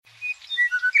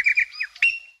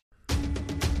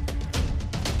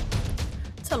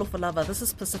Talofa lava, this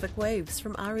is Pacific Waves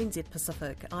from RNZ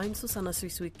Pacific. I'm Susana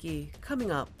Suisuiki.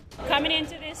 Coming up. Coming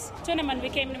into this tournament, we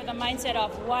came in with a mindset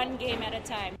of one game at a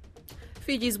time.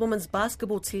 Fiji's women's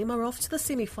basketball team are off to the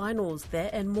semi-finals. There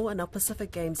and more in our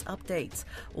Pacific Games update.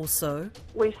 Also,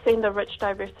 we've seen the rich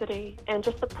diversity and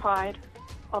just the pride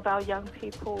of our young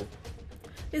people.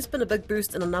 There's been a big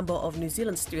boost in a number of New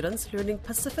Zealand students learning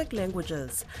Pacific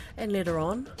languages. And later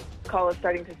on, coal is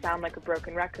starting to sound like a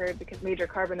broken record because major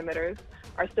carbon emitters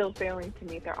are still failing to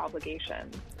meet their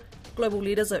obligations. Global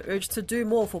leaders are urged to do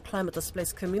more for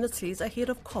climate-displaced communities ahead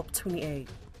of COP28.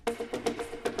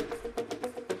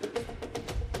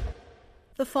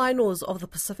 The finals of the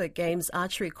Pacific Games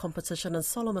archery competition in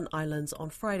Solomon Islands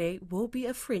on Friday will be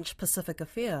a French Pacific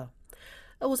affair.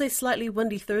 It was a slightly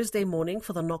windy Thursday morning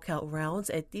for the knockout rounds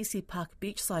at DC Park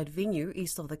beachside venue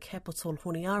east of the capital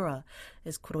Honiara,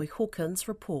 as Koroi Hawkins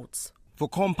reports. For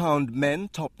compound men,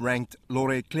 top-ranked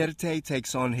Laure Clerté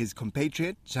takes on his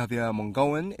compatriot Xavier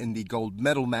Mongoan in the gold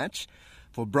medal match.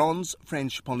 For bronze,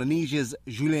 French Polynesia's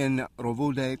Julien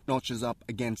Rovode notches up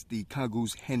against the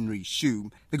Kagu's Henry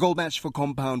Xu. The gold match for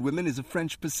compound women is a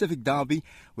French Pacific derby,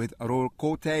 with Aurore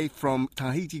Cote from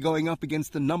Tahiti going up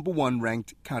against the number one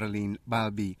ranked Caroline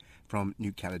Balbi from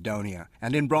New Caledonia.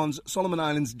 And in bronze, Solomon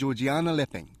Islands' Georgiana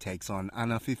Lepping takes on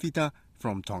Ana Fifita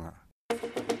from Tonga.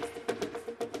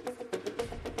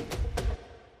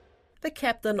 The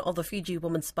captain of the Fiji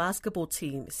women's basketball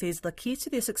team says the key to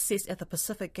their success at the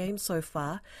Pacific Games so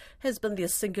far has been their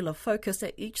singular focus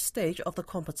at each stage of the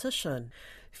competition.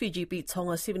 Fiji beat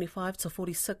Tonga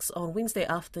 75-46 on Wednesday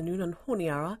afternoon in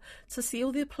Honiara to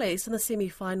seal their place in the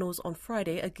semi-finals on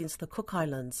Friday against the Cook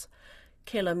Islands.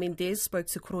 Kayla Mendez spoke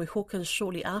to Koroi Hawkins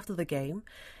shortly after the game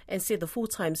and said the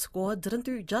full-time score didn't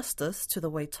do justice to the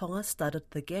way Tonga started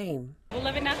the game.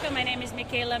 Ulavinaka, my name is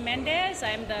Michaela Mendez.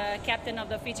 I'm the captain of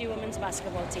the Fiji women's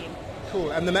basketball team.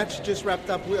 Cool. And the match just wrapped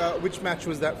up. Which match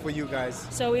was that for you guys?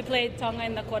 So we played Tonga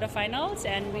in the quarterfinals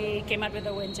and we came out with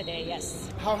a win today, yes.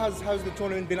 How's the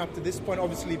tournament been up to this point?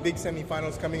 Obviously, big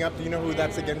semi-finals coming up. Do you know who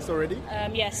that's against already?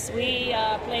 Yes, we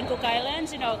are playing Cook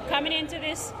Islands. Coming into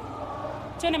this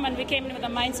tournament, we came in with a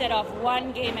mindset of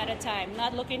one game at a time,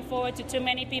 not looking forward to too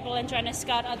many people and trying to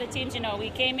scout other teams.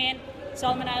 We came in,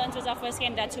 Solomon Islands was our first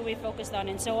game, that's who we focused on,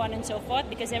 and so on and so forth,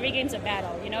 because every game's a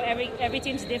battle. Every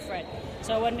team's different.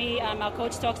 So when our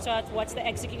coach talks to us, what's the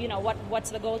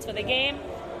what's the goals for the game,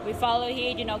 we follow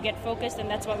heed, get focused, and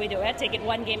that's what we do. Take it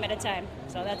one game at a time.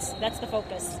 So that's the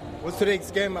focus. What's today's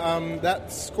game?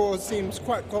 That score seems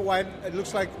quite wide. It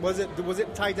looks like was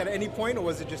it tight at any point, or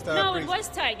was it just No, it was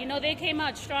tight. They came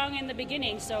out strong in the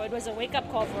beginning, so it was a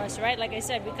wake-up call for us, right? Like I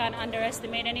said, we can't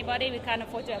underestimate anybody. We can't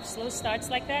afford to have slow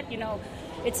starts like that.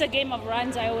 It's a game of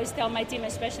runs. I always tell my team,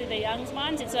 especially the young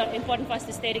ones, it's important for us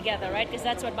to stay together, right? Because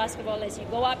that's what basketball is. You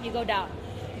go up, you go down.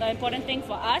 The important thing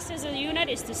for us as a unit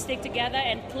is to stick together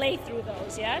and play through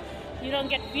those, yeah? You don't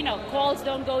get, calls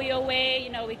don't go your way.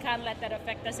 We can't let that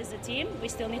affect us as a team. We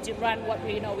still need to run what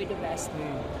we know we do best.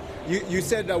 You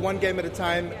said one game at a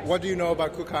time. Yes. What do you know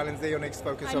about Cook Islands? They're your next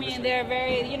focus, obviously. They're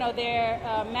very,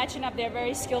 they're matching up. They're a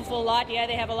very skillful lot. Yeah,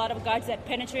 they have a lot of guards that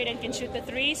penetrate and can shoot the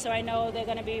three, so I know they're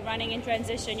going to be running in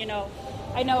transition,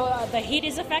 I know the heat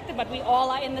is affected, but we all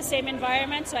are in the same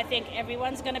environment, so I think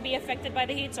everyone's going to be affected by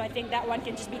the heat, so I think that one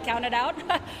can just be counted out.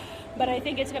 But I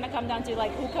think it's going to come down to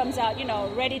who comes out,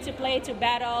 ready to play, to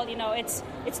battle.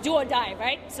 It's do or die,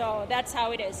 right? So that's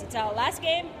how it is. It's our last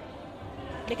game,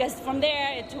 because from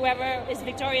there, whoever is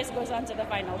victorious goes on to the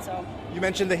final. So you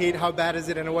mentioned the heat. How bad is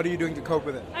it, and what are you doing to cope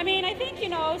with it? I think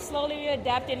slowly we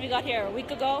adapt, and we got here a week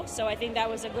ago, so I think that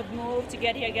was a good move to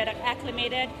get here, get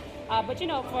acclimated. But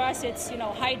for us, it's,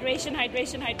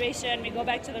 hydration. We go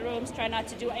back to the rooms, try not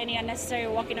to do any unnecessary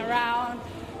walking around,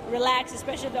 relax,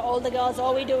 especially the older girls.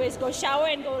 All we do is go shower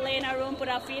and go lay in our room, put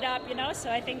our feet up, So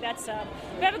I think that's,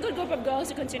 we have a good group of girls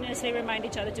who continuously remind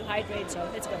each other to hydrate, so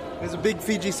it's good. There's a big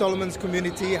Fiji Solomons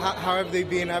community. How have they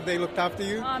been? Have they looked after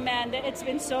you? Oh, man, it's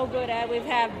been so good. We've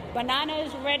had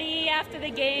bananas ready after the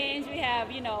games. We have,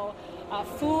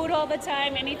 food all the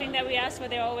time. Anything that we ask for,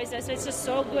 they're always there. So it's just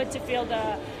so good to feel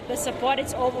the support.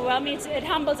 It's overwhelming. It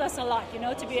humbles us a lot,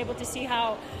 to be able to see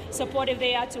how supportive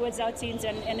they are towards our teams,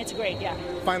 and it's great, yeah.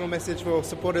 Final message for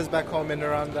supporters back home and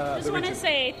around the region. I just want to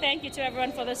say thank you to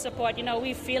everyone for the support.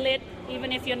 We feel it,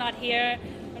 even if you're not here.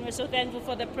 And we're so thankful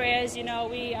for the prayers. We're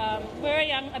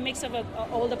a mix of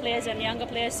older players and younger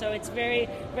players, so it's very,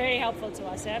 very helpful to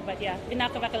us. But yeah,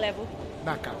 Vinaka Vakalevu.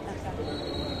 Naka.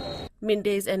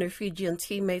 Mendez and her Fijian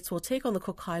teammates will take on the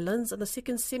Cook Islands in the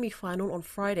second semi-final on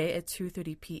Friday at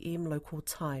 2:30 p.m. local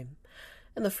time.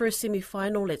 In the first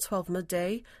semi-final at 12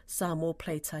 midday, Samoa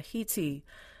play Tahiti.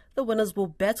 The winners will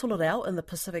battle it out in the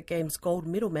Pacific Games gold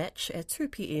medal match at 2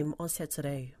 p.m. on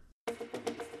Saturday.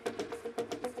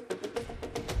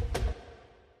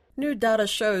 New data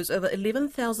shows over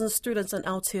 11,000 students in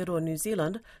Aotearoa, New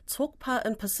Zealand, took part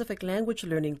in Pacific language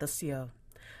learning this year.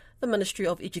 The Ministry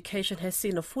of Education has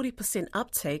seen a 40%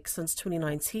 uptake since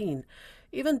 2019,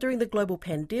 even during the global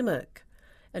pandemic.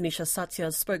 Anisha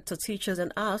Satya spoke to teachers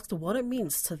and asked what it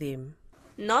means to them.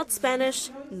 Not Spanish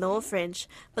nor French,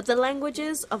 but the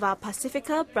languages of our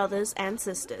Pacifica brothers and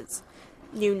sisters.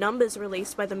 New numbers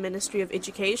released by the Ministry of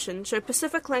Education show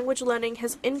Pacific language learning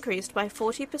has increased by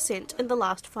 40% in the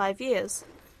last 5 years.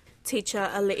 Teacher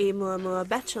Ali'i Muamua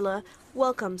Bachelor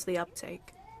welcomes the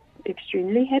uptake.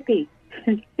 Extremely happy,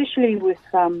 especially with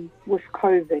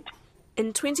COVID.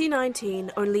 In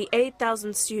 2019, only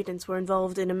 8,000 students were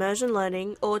involved in immersion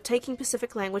learning or taking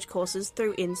Pacific language courses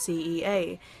through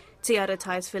NCEA. Te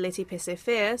Aratai Fileti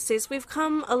Pesefea says we've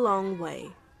come a long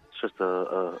way. It's just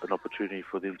an opportunity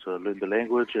for them to learn the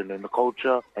language and learn the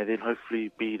culture, and then hopefully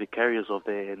be the carriers of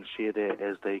that and share that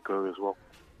as they grow as well.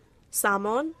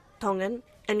 Samoan, Tongan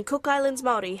and Cook Islands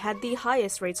Māori had the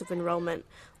highest rates of enrolment,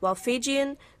 while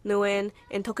Fijian, Niuean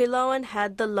and Tokelauan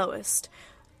had the lowest.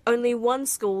 Only one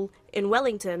school in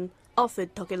Wellington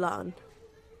offered Tokelauan.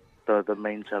 The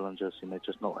main challenge is,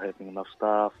 just not having enough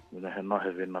staff, not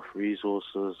having enough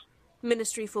resources.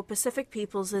 Ministry for Pacific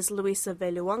Peoples' Luisa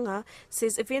Veluanga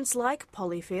says events like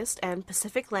Polyfest and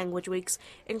Pacific Language Weeks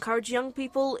encourage young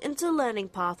people into learning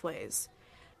pathways.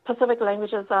 Pacific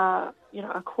languages are,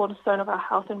 a cornerstone of our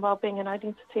health and well-being and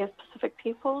identity as Pacific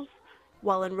peoples.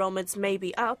 While enrolments may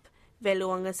be up,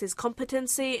 Veluanga says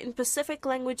competency in Pacific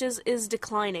languages is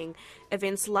declining.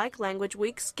 Events like Language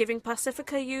Weeks giving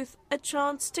Pacifica youth a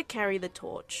chance to carry the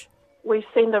torch. We've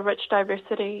seen the rich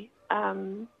diversity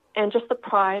and just the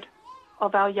pride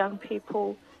of our young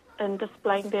people in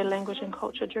displaying their language and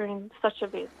culture during such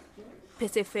events.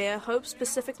 Pesefea hopes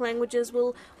Pacific languages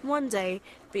will one day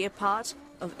be a part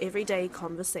of everyday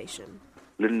conversation.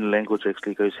 Learning the language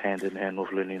actually goes hand in hand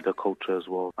with learning the culture as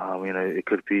well. It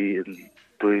could be in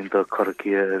doing the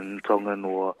karakia in Tongan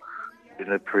or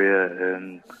prayer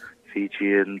in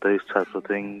Fiji and those types of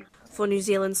things. For New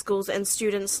Zealand schools and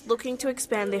students looking to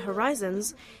expand their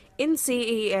horizons,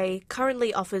 NCEA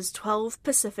currently offers 12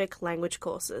 Pacific language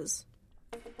courses.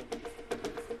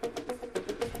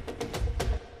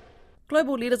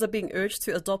 Global leaders are being urged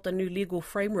to adopt a new legal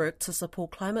framework to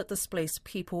support climate-displaced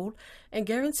people and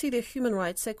guarantee their human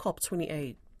rights at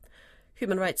COP28.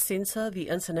 Human Rights Centre, the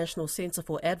International Centre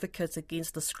for Advocates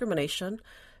Against Discrimination,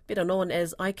 better known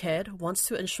as ICAD, wants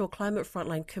to ensure climate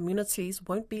frontline communities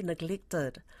won't be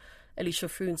neglected. Alicia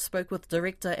Foon spoke with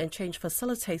Director and Change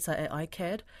Facilitator at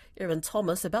ICAD, Erin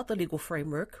Thomas, about the legal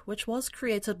framework, which was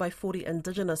created by 40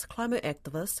 Indigenous climate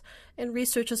activists and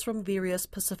researchers from various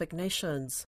Pacific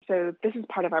nations. So this is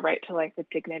part of our Right to Life with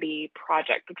Dignity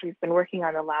project, which we've been working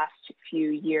on the last few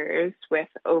years with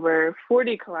over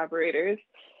 40 collaborators,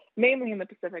 mainly in the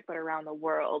Pacific but around the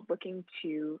world, looking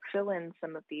to fill in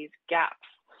some of these gaps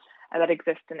that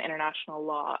exist in international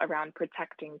law around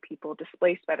protecting people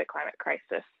displaced by the climate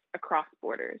crisis across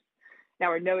borders. Now,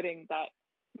 we're noting that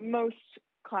most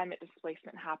climate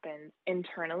displacement happens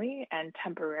internally and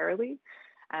temporarily,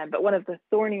 but one of the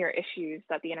thornier issues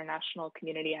that the international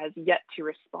community has yet to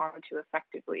respond to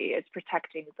effectively is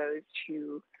protecting those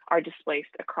who are displaced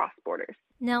across borders.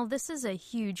 Now, this is a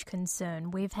huge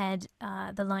concern. We've had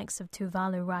the likes of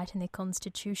Tuvalu write in their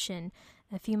constitution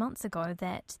a few months ago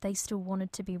that they still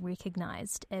wanted to be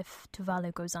recognised if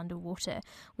Tuvalu goes underwater.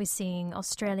 We're seeing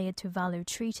Australia-Tuvalu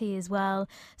Treaty as well.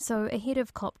 So ahead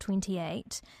of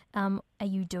COP28, are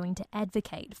you doing to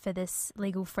advocate for this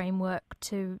legal framework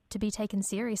to be taken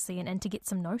seriously and to get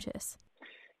some notice?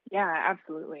 Yeah,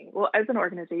 absolutely. Well, as an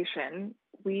organization,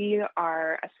 we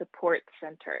are a support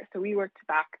center. So we work to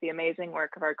back the amazing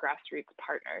work of our grassroots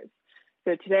partners.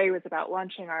 So today was about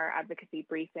launching our advocacy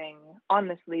briefing on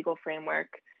this legal framework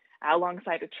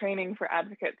alongside a training for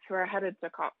advocates who are headed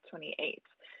to COP28.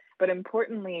 But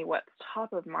importantly, what's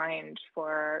top of mind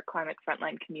for climate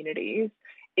frontline communities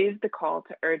is the call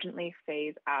to urgently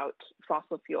phase out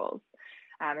fossil fuels.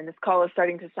 And this call is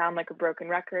starting to sound like a broken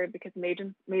record because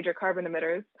major carbon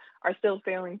emitters are still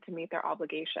failing to meet their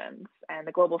obligations. And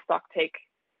the global stocktake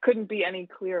couldn't be any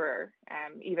clearer,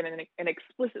 even in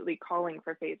explicitly calling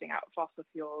for phasing out fossil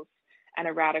fuels and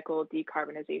a radical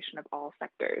decarbonization of all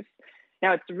sectors.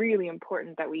 Now, it's really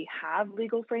important that we have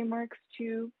legal frameworks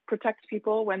to protect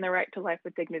people when their right to life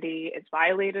with dignity is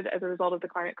violated as a result of the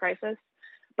climate crisis,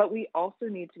 but we also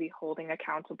need to be holding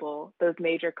accountable those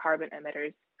major carbon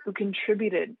emitters who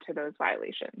contributed to those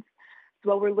violations. So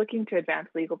while we're looking to advance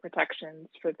legal protections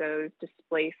for those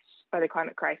displaced by the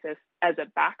climate crisis as a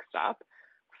backstop,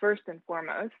 first and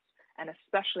foremost, and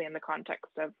especially in the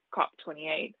context of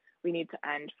COP28, we need to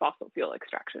end fossil fuel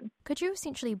extraction. Could you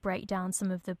essentially break down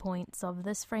some of the points of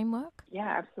this framework?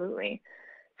 Yeah, absolutely.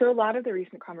 So a lot of the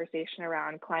recent conversation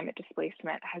around climate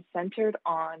displacement has centered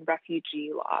on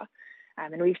refugee law.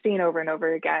 And we've seen over and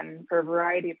over again, for a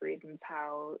variety of reasons,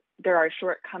 how there are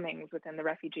shortcomings within the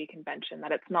Refugee Convention,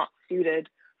 that it's not suited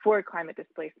for climate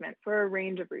displacement for a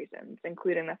range of reasons,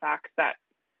 including the fact that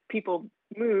people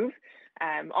move,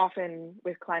 often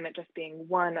with climate just being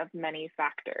one of many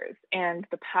factors. And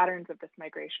the patterns of this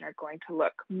migration are going to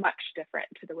look much different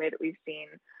to the way that we've seen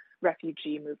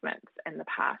refugee movements in the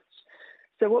past.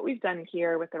 So what we've done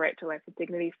here with the Right to Life with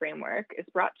Dignity framework is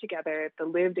brought together the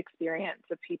lived experience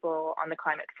of people on the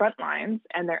climate front lines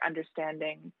and their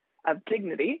understanding of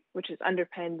dignity, which is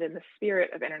underpinned in the spirit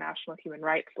of international human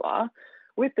rights law,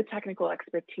 with the technical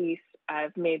expertise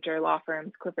of major law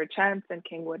firms Clifford Chance and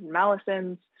Kingwood and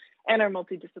Mallisons, and our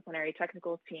multidisciplinary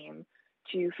technical team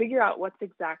to figure out what's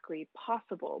exactly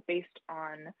possible based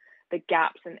on the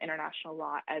gaps in international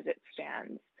law as it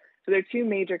stands. So there are two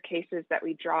major cases that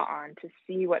we draw on to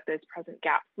see what those present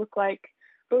gaps look like,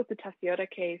 both the Tessiota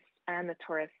case and the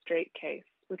Torres Strait case,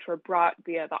 which were brought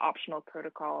via the optional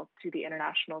protocol to the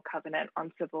International Covenant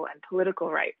on Civil and Political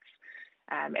Rights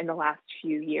in the last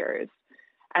few years.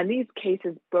 And these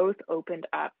cases both opened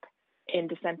up in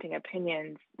dissenting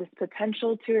opinions this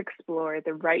potential to explore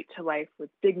the right to life with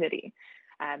dignity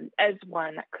as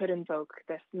one that could invoke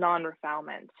this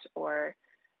non-refoulement, or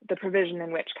the provision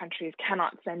in which countries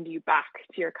cannot send you back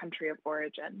to your country of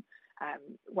origin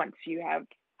once you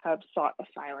have sought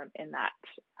asylum in that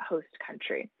host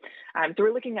country. So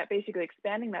we're looking at basically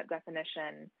expanding that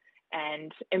definition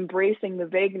and embracing the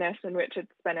vagueness in which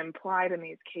it's been implied in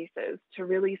these cases to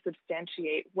really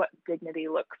substantiate what dignity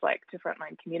looks like to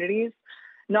frontline communities,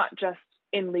 not just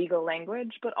in legal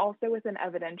language, but also with an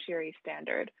evidentiary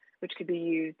standard, which could be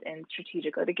used in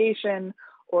strategic litigation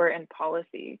or in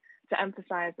policy, to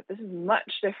emphasize that this is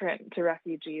much different to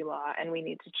refugee law and we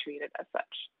need to treat it as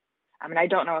such. I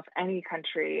don't know if any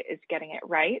country is getting it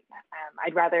right.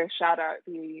 I'd rather shout out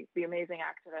the amazing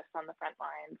activists on the front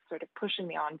lines sort of pushing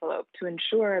the envelope to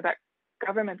ensure that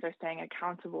governments are staying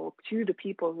accountable to the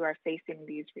people who are facing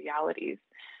these realities.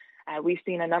 We've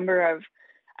seen a number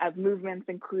of movements,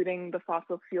 including the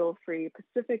fossil fuel-free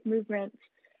Pacific movement,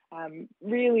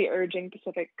 really urging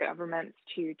Pacific governments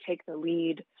to take the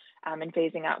lead in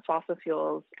phasing out fossil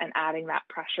fuels and adding that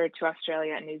pressure to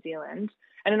Australia and New Zealand.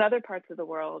 And in other parts of the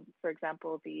world, for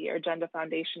example, the Urgenda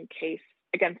Foundation case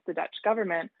against the Dutch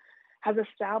government has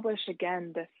established,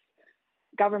 again, this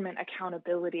government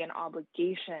accountability and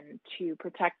obligation to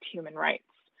protect human rights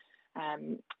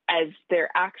as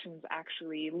their actions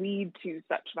actually lead to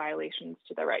such violations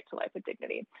to the right to life with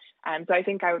dignity. So I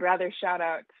think I would rather shout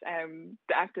out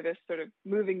the activists sort of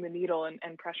moving the needle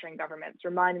and pressuring governments,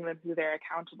 reminding them who they're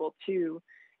accountable to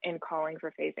in calling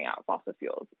for phasing out fossil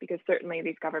fuels, because certainly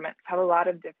these governments have a lot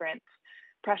of different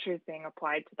pressures being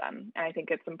applied to them. And I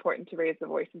think it's important to raise the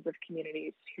voices of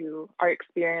communities who are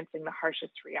experiencing the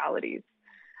harshest realities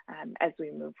as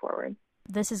we move forward.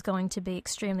 This is going to be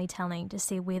extremely telling to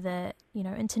see whether,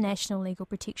 international legal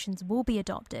protections will be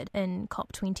adopted in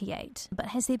COP28. But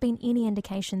has there been any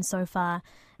indication so far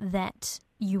that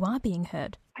you are being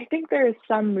heard? I think there is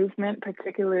some movement,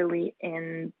 particularly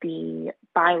in the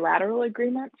bilateral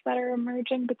agreements that are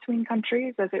emerging between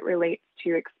countries as it relates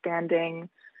to expanding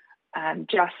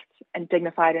just and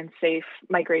dignified and safe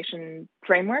migration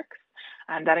frameworks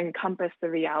that encompass the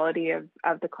reality of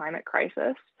the climate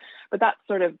crisis. But that's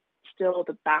sort of still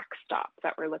the backstop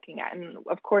that we're looking at. And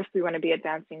of course, we want to be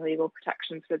advancing legal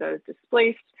protections for those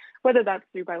displaced, whether that's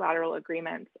through bilateral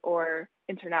agreements or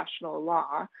international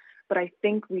law. But I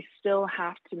think we still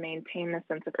have to maintain the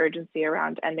sense of urgency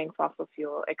around ending fossil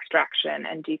fuel extraction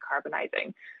and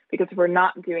decarbonizing, because if we're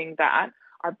not doing that,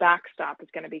 our backstop is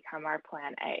going to become our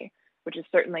plan A, which is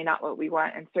certainly not what we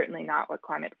want and certainly not what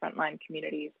climate frontline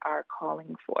communities are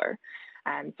calling for.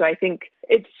 So I think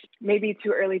it's maybe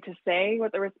too early to say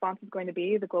what the response is going to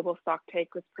be. The global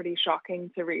stocktake was pretty shocking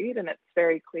to read, and it's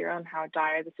very clear on how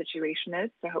dire the situation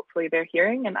is. So hopefully they're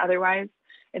hearing, and otherwise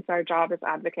it's our job as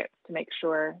advocates to make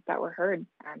sure that we're heard.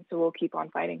 So we'll keep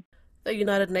on fighting. The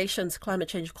United Nations Climate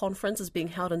Change Conference is being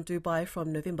held in Dubai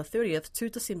from November 30th to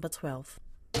December 12th.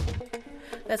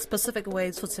 That's Pacific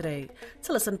Waves for today.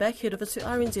 To listen back, head over to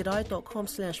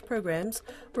rnzi.com/programs.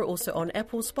 We're also on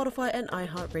Apple, Spotify and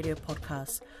iHeartRadio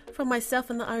podcasts. From myself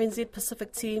and the RNZ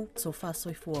Pacific team, so far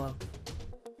so far.